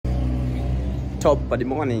Top of the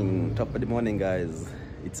morning, guys.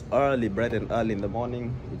 It's early, bright and early in the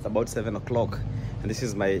morning. It's about 7 o'clock, and this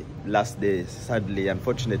is my last day, sadly,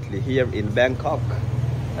 unfortunately, here in Bangkok.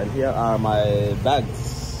 And here are my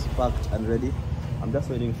bags packed and ready. I'm just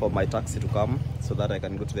waiting for my taxi to come so that I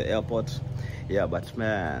can go to the airport. Yeah, but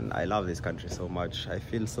man, I love this country so much. I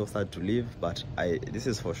feel so sad to leave, but this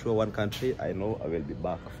is for sure one country I know I will be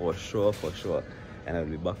back for sure, and I'll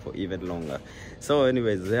be back for even longer. So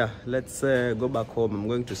anyways, yeah, let's go back home. I'm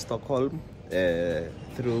going to Stockholm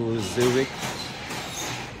through Zurich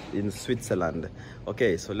in Switzerland.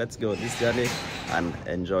 Okay, so let's go on this journey and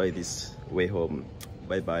enjoy this way home.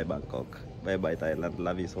 Bye bye Bangkok, bye bye Thailand.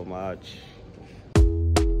 Love you so much.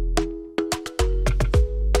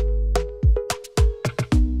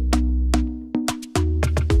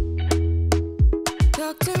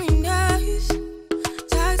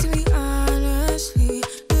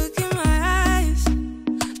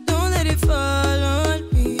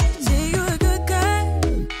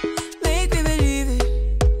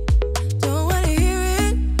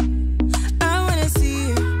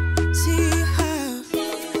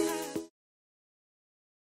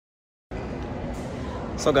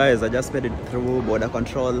 So guys, I just made it through border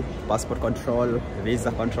control, passport control,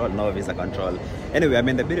 visa control, no visa control. Anyway, I'm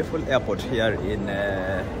in the beautiful airport here in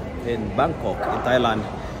Bangkok, in Thailand.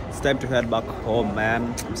 It's time to head back home,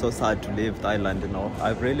 man. I'm so sad to leave Thailand, you know.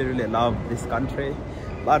 I really love this country,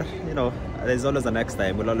 but you know, there's always a next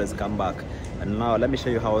time. We'll always come back. And now let me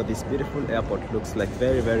show you how this beautiful airport looks like.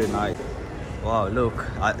 Very nice. Wow, look,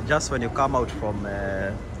 just when you come out from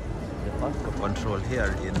the passport control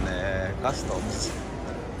here in customs,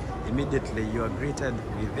 immediately you are greeted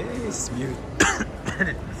with this beauty.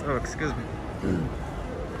 So excuse me,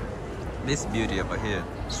 this beauty over here,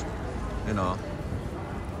 you know.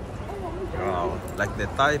 Wow, like the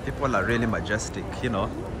Thai people are really majestic, you know.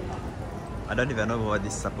 I don't even know what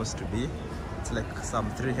this is supposed to be. It's like some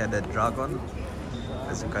three-headed dragon.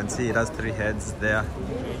 As you can see, it has 3 heads there.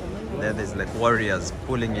 There's like warriors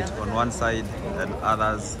pulling it on one side and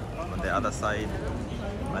others on the other side.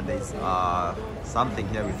 And there's something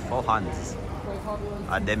here with 4 hands,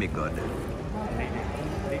 a demigod,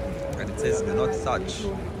 and it says do not touch,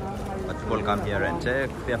 but people come here and take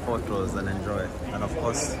their photos and enjoy. And of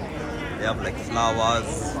course they have like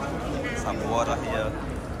flowers, some water here,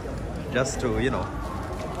 just to, you know.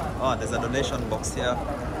 Oh, there's a donation box here.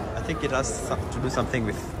 I think it has to do something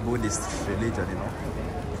with Buddhist religion, you know.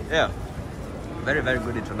 Yeah, very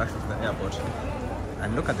good introduction to the airport.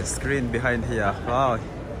 And look at the screen behind here. Wow,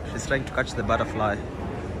 she's trying to catch the butterfly.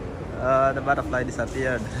 The butterfly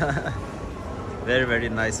disappeared. Very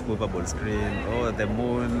nice movable screen. Oh, the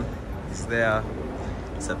moon is there,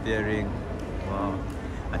 disappearing. Wow.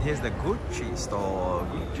 And here's the Gucci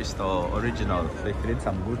store original. So if you need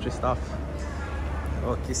some Gucci stuff,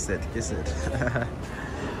 oh, kiss it.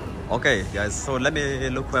 Okay guys, so let me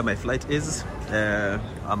look where my flight is.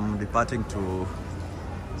 I'm departing to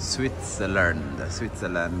Switzerland.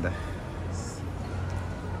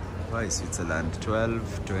 Why is Switzerland?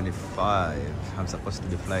 12:25. I'm supposed to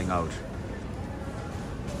be flying out.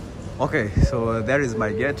 Okay, so there is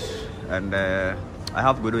my gate, and I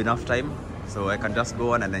have good enough time, so I can just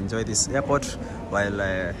go on and enjoy this airport while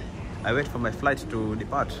I wait for my flight to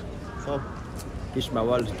depart. So, Kish my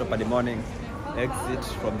world, top of the morning, exit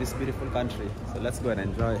from this beautiful country. So let's go and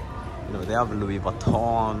enjoy. You know, they have Louis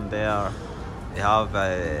Vuitton there. They have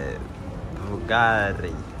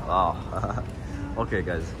Bulgari. Wow. Okay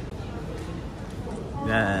guys,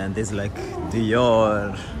 and there's like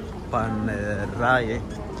Dior, Panerai,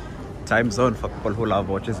 time zone for people who love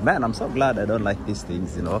watches. Man, I'm so glad I don't like these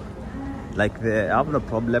things, you know. Like, I have no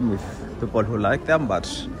problem with people who like them,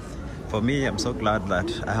 but for me, I'm so glad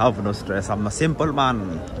that I have no stress. I'm a simple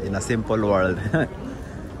man in a simple world.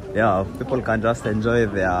 Yeah, people can just enjoy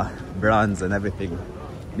their brands and everything.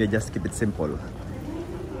 They just keep it simple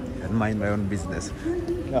and mind my own business.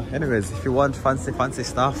 Yeah, anyways, if you want fancy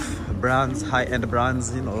stuff, brands, high-end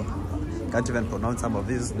brands, you know, can't even pronounce some of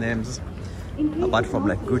these names apart from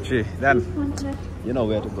like Gucci, then you know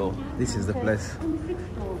where to go. This is the place.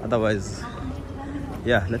 Otherwise,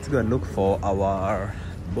 yeah, let's go and look for our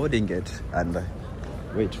boarding gate and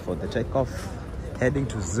wait for the takeoff, heading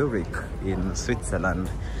to Zurich in Switzerland,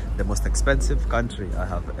 the most expensive country I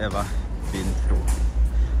have ever been through.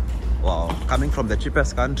 Wow, coming from the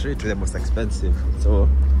cheapest country to the most expensive. So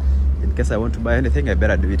in case I want to buy anything, I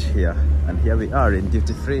better do it here. And here we are in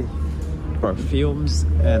duty-free, perfumes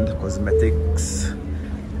and cosmetics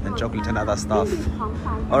and chocolate and other stuff.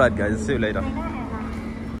 Alright guys, see you later.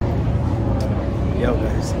 Yo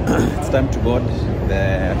guys, it's time to board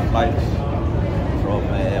the flight from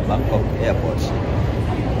Bangkok airport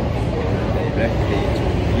directly to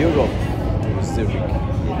Europe, to Zurich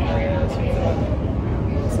in Switzerland.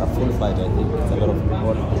 It's a full flight, I think. It's a lot of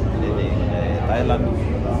people leaving Thailand.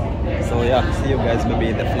 So yeah, see you guys maybe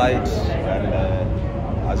in the flight, and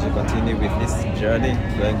as we continue with this journey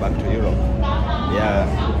going back to Europe. Yeah,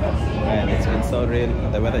 and it's been so real.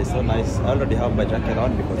 The weather is so nice. I already have my jacket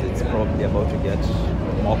on because it's probably about to get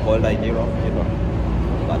more colder in Europe, you know.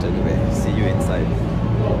 But anyway, see you inside.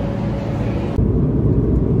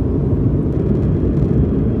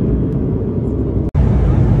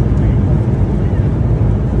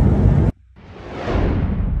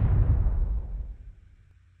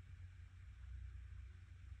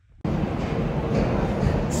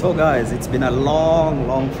 So guys, it's been a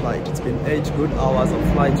long flight. It's been 8 good hours of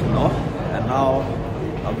flight, you know, and now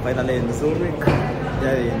I'm finally in Zurich,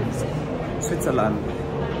 here in Switzerland,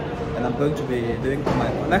 and I'm going to be doing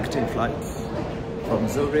my connecting flight from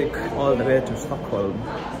Zurich all the way to Stockholm.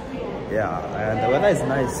 Yeah, and the weather is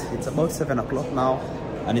nice. It's about 7 o'clock now,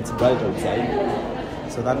 and it's bright outside,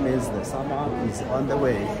 so that means the summer is on the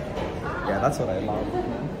way. Yeah, that's what I love.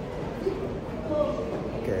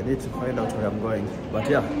 Okay, I need to find out where I'm going, but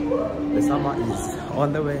yeah, the summer is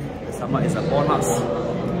on the way. The summer is upon us,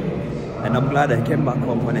 and I'm glad I came back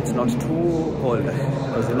home when it's not too cold,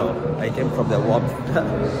 because you know, I came from the warmth.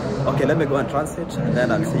 Okay, let me go and transit, and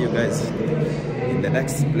then I'll see you guys in the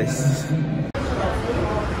next place. So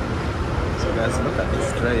guys, look at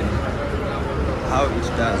this train, how it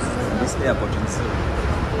does in this airport in Zurich.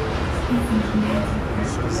 It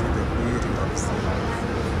shows you the beauty of Zurich.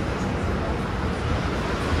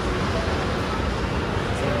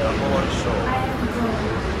 The whole show.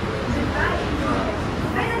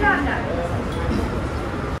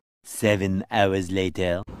 7 hours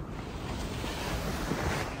later.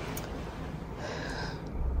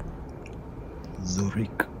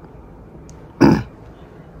 Zurich.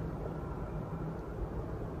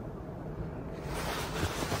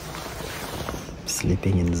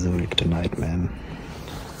 Sleeping in Zurich tonight, man.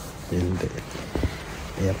 In the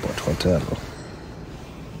airport hotel.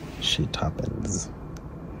 Shit happens.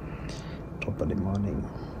 Top of the morning.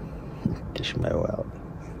 Kish my well.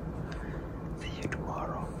 See you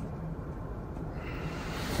tomorrow.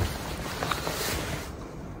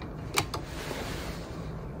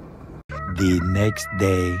 The next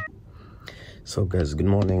day. So guys, good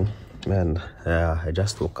morning, man. I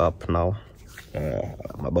just woke up now.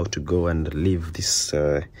 I'm about to go and leave this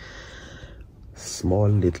small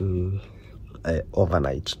little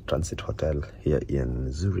overnight transit hotel here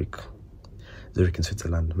in Zurich in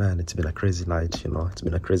Switzerland. Man, it's been a crazy night, you know. It's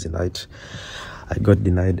been a crazy night. I got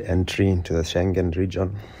denied entry into the Schengen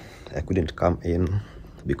region. I couldn't come in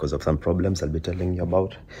because of some problems I'll be telling you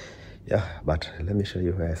about. Yeah, but let me show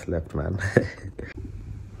you where I slept, man.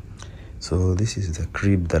 So this is the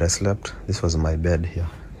crib that I slept. This was my bed here,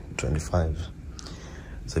 25.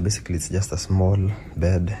 So basically it's just a small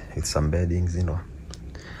bed with some beddings, you know.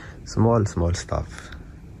 Small stuff.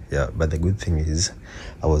 Yeah, but the good thing is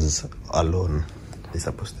I was alone. There's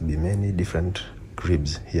supposed to be many different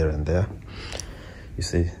cribs here and there. You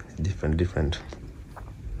see, different.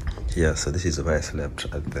 Yeah, so this is where I slept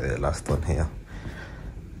at the last one here.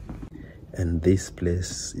 And this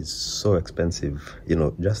place is so expensive. You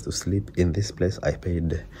know, just to sleep in this place, I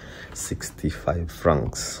paid 65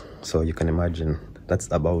 francs. So you can imagine, that's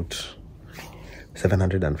about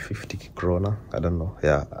 750 krona. I don't know.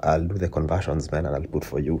 Yeah, I'll do the conversions, man, and I'll put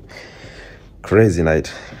for you. Crazy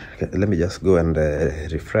night. Okay, let me just go and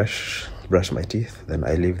refresh, brush my teeth, then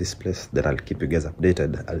I leave this place. Then I'll keep you guys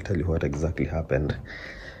updated. I'll tell you what exactly happened.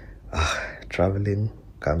 Traveling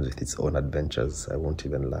comes with its own adventures. I won't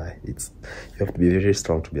even lie. You have to be very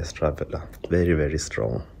strong to be a traveler. Very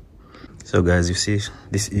strong. So guys, you see,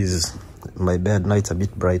 this is my bed. Now it's a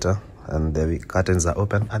bit brighter and the curtains are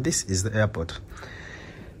open, and this is the airport.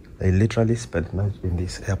 I literally spent night in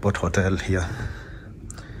this airport hotel here.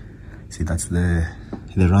 See, that's the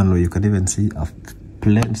runway. You can even see a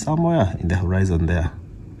plane somewhere in the horizon there.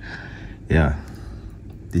 Yeah,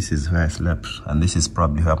 this is where I slept, and this is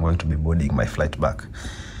probably where I'm going to be boarding my flight back.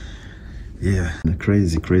 Yeah,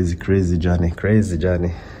 crazy journey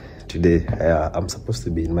today. I'm supposed to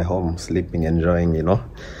be in my home sleeping, enjoying, you know,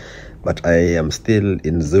 but I am still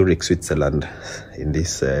in Zurich, Switzerland, in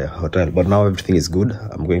this hotel. But now everything is good.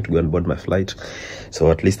 I'm going to go and board my flight. So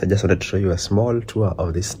at least I just wanted to show you a small tour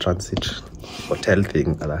of this transit hotel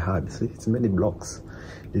thing that I had. See, it's many blocks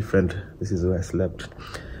different. This is where I slept,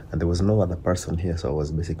 and there was no other person here, so I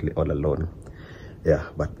was basically all alone. Yeah,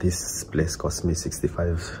 but this place cost me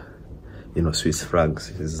 65, you know, Swiss francs.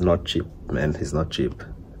 It's not cheap, man. It's not cheap.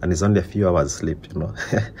 and it's only a few hours sleep, you know.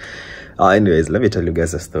 Anyways, let me tell you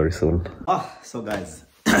guys a story soon. So guys,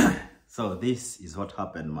 so this is what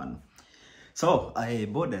happened, man. So I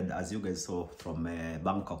boarded, as you guys saw, from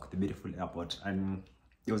Bangkok, the beautiful airport, and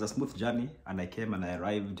it was a smooth journey. And I came and I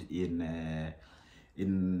arrived in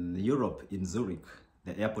Europe, in Zurich,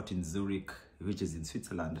 the airport in Zurich, which is in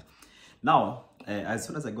Switzerland. Now, as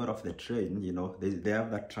soon as I got off the train, you know, they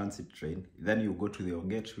have that transit train. Then you go to your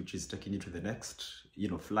gate, which is taking you to the next, you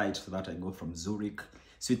know, flight, so that I go from Zurich,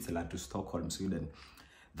 Switzerland, to Stockholm, Sweden.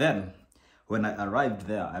 Then, when I arrived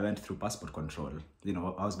there, I went through passport control. You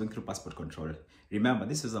know, I was going through passport control. Remember,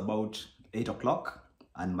 this is about 8 o'clock,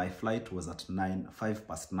 and my flight was at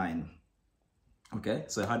 9:05 Okay,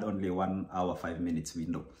 so I had only 1 hour, 5 minutes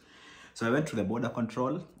window. So I went to the border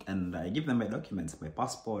control and I give them my documents, my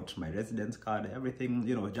passport, my residence card, everything,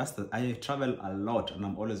 you know, just I travel a lot and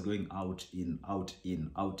I'm always going out, in, out,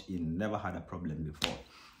 in, out, in. Never had a problem before.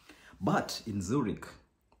 But in Zurich,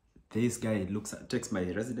 this guy takes my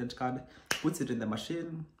resident card, puts it in the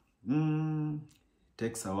machine,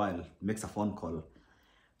 takes a while, makes a phone call.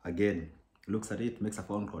 Again, looks at it, makes a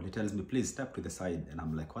phone call. He tells me, please step to the side. And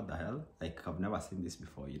I'm like, what the hell? Like, I've never seen this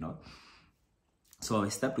before, you know? So I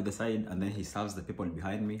step to the side and then he serves the people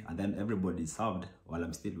behind me, and then everybody is served while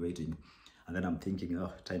I'm still waiting. And then I'm thinking,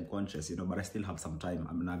 oh, time conscious, you know, but I still have some time.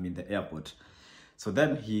 I mean, I'm in the airport. So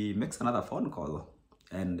then he makes another phone call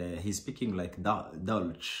and he's speaking like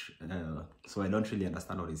Dutch. So I don't really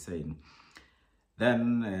understand what he's saying.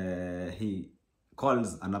 Then he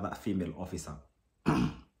calls another female officer.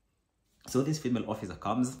 So this female officer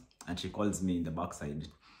comes and she calls me in the backside.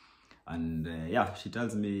 And yeah, she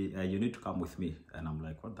tells me, you need to come with me. And I'm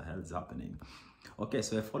like, what the hell is happening? Okay,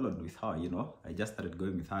 so I followed with her, you know. I just started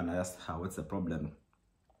going with her and I asked her, what's the problem?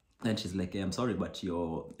 And she's like, hey, I'm sorry, but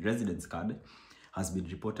your residence card has been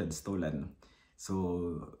reported stolen.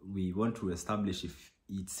 So we want to establish if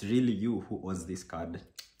it's really you who owns this card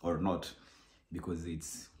or not. Because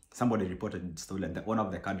it's somebody reported it stolen. The owner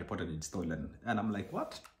of the card reported it stolen. And I'm like,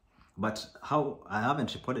 what? But how? I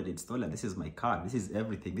haven't reported it stolen. This is my card. This is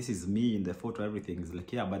everything. This is me in the photo, everything. It's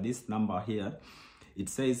like, yeah, but this number here, it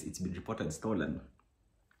says it's been reported stolen.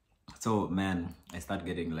 So, man, I start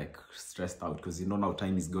getting like stressed out because you know now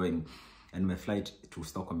time is going and my flight to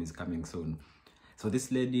Stockholm is coming soon. So this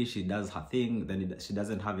lady, she does her thing. Then she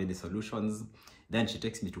doesn't have any solutions. Then she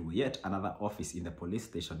takes me to yet another office in the police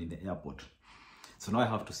station in the airport. So now I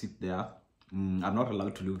have to sit there. I'm not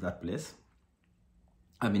allowed to leave that place.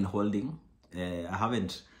 I'm in holding. I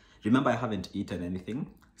haven't eaten anything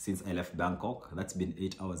since I left Bangkok. That's been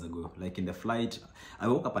 8 hours ago. Like in the flight, I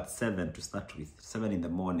woke up at 7 to start with, 7 in the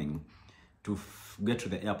morning to get to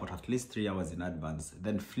the airport at least 3 hours in advance.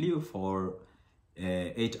 Then flew for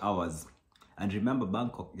 8 hours. And remember,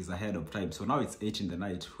 Bangkok is ahead of time. So now it's 8 in the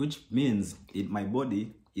night, which means my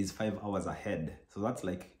body is 5 hours ahead. So that's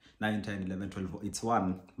like 9, 10, 11, 12. It's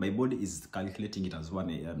 1. My body is calculating it as 1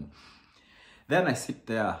 a.m. Then I sit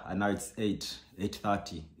there and now it's 8,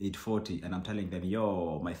 8:30, 8:40 and I'm telling them,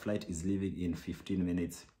 yo, my flight is leaving in 15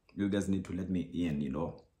 minutes. You guys need to let me in, you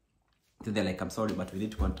know. So they're like, I'm sorry, but we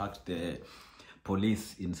need to contact the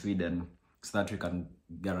police in Sweden so that we can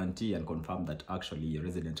guarantee and confirm that actually your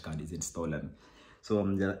resident card isn't stolen. So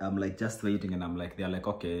I'm like just waiting and I'm like, they're like,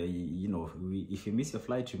 okay, you know, if you miss your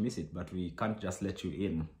flight, you miss it, but we can't just let you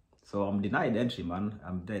in. So I'm denied entry, man.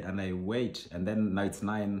 I'm dead. And I wait. And then now it's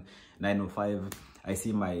 9:05. I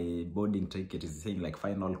see my boarding ticket is saying like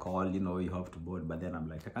final call, you know, you have to board. But then I'm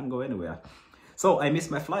like, I can't go anywhere. So I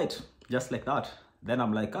miss my flight just like that. Then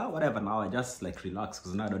I'm like, whatever now. I just like relax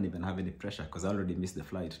because now I don't even have any pressure because I already missed the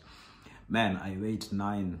flight. Man, I wait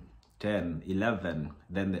 9, 10, 11.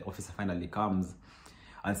 Then the officer finally comes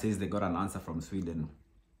and says they got an answer from Sweden.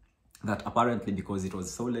 That apparently because it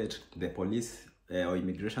was so late, the police or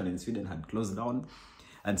immigration in Sweden had closed down,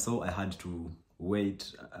 and so I had to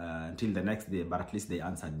wait until the next day, but at least they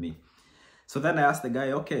answered me. So then I asked the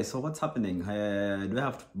guy, okay, so what's happening? Do I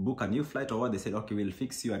have to book a new flight or what? They said, okay, we'll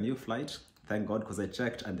fix you a new flight. Thank God, because I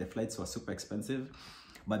checked and the flights were super expensive,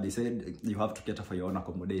 but they said you have to cater for your own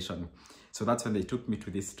accommodation. So that's when they took me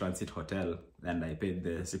to this transit hotel and I paid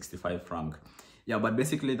the 65 franc. Yeah, but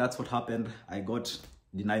basically that's what happened. I got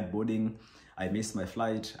denied boarding. I missed my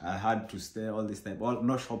flight. I had to stay all this time.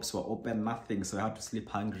 No shops were open, nothing. So I had to sleep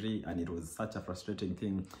hungry and it was such a frustrating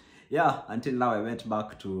thing. Yeah, until now I went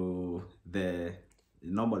back to the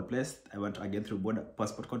normal place. I went again through border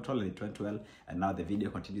passport control and it went well. And now the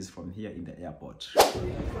video continues from here in the airport.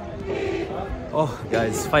 Oh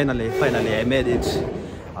guys, finally I made it.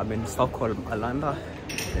 I'm in Stockholm, Arlanda.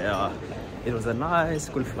 Yeah, it was a nice,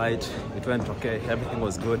 cool flight. It went okay. Everything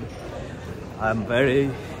was good. I'm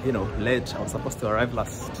very you know, late. I was supposed to arrive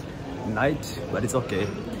last night, but it's okay.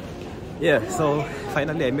 Yeah, so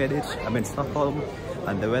finally I made it. I'm in Stockholm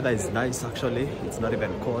and the weather is nice actually. It's not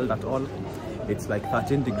even cold at all. It's like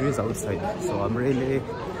 13 degrees outside, so I'm really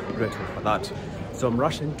grateful for that. So I'm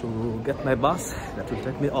rushing to get my bus that will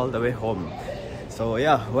take me all the way home. So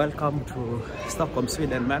yeah, welcome to Stockholm,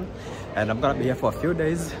 Sweden, man. And I'm gonna be here for a few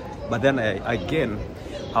days, but then I again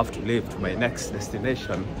have to leave to my next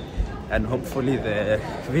destination, and hopefully the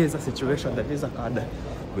visa situation, the visa card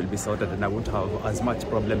will be sorted and I won't have as much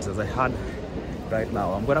problems as I had right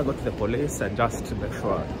now. I'm gonna go to the police and just make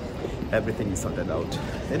sure everything is sorted out.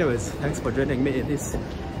 Anyways, thanks for joining me in this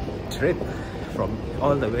trip from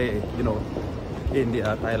all the way, you know,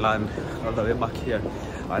 India, Thailand, all the way back here,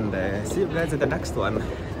 and see you guys in the next one.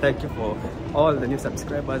 Thank you for all the new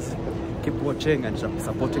subscribers. Keep watching and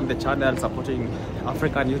supporting the channel, supporting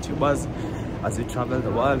African YouTubers as we travel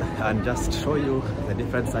the world and just show you the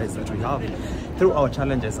different sides that we have through our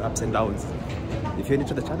challenges, ups and downs. If you're new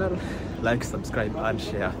to the channel, like, subscribe and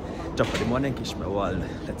share. Top of the morning, Kish my world.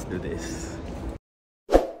 Let's do this.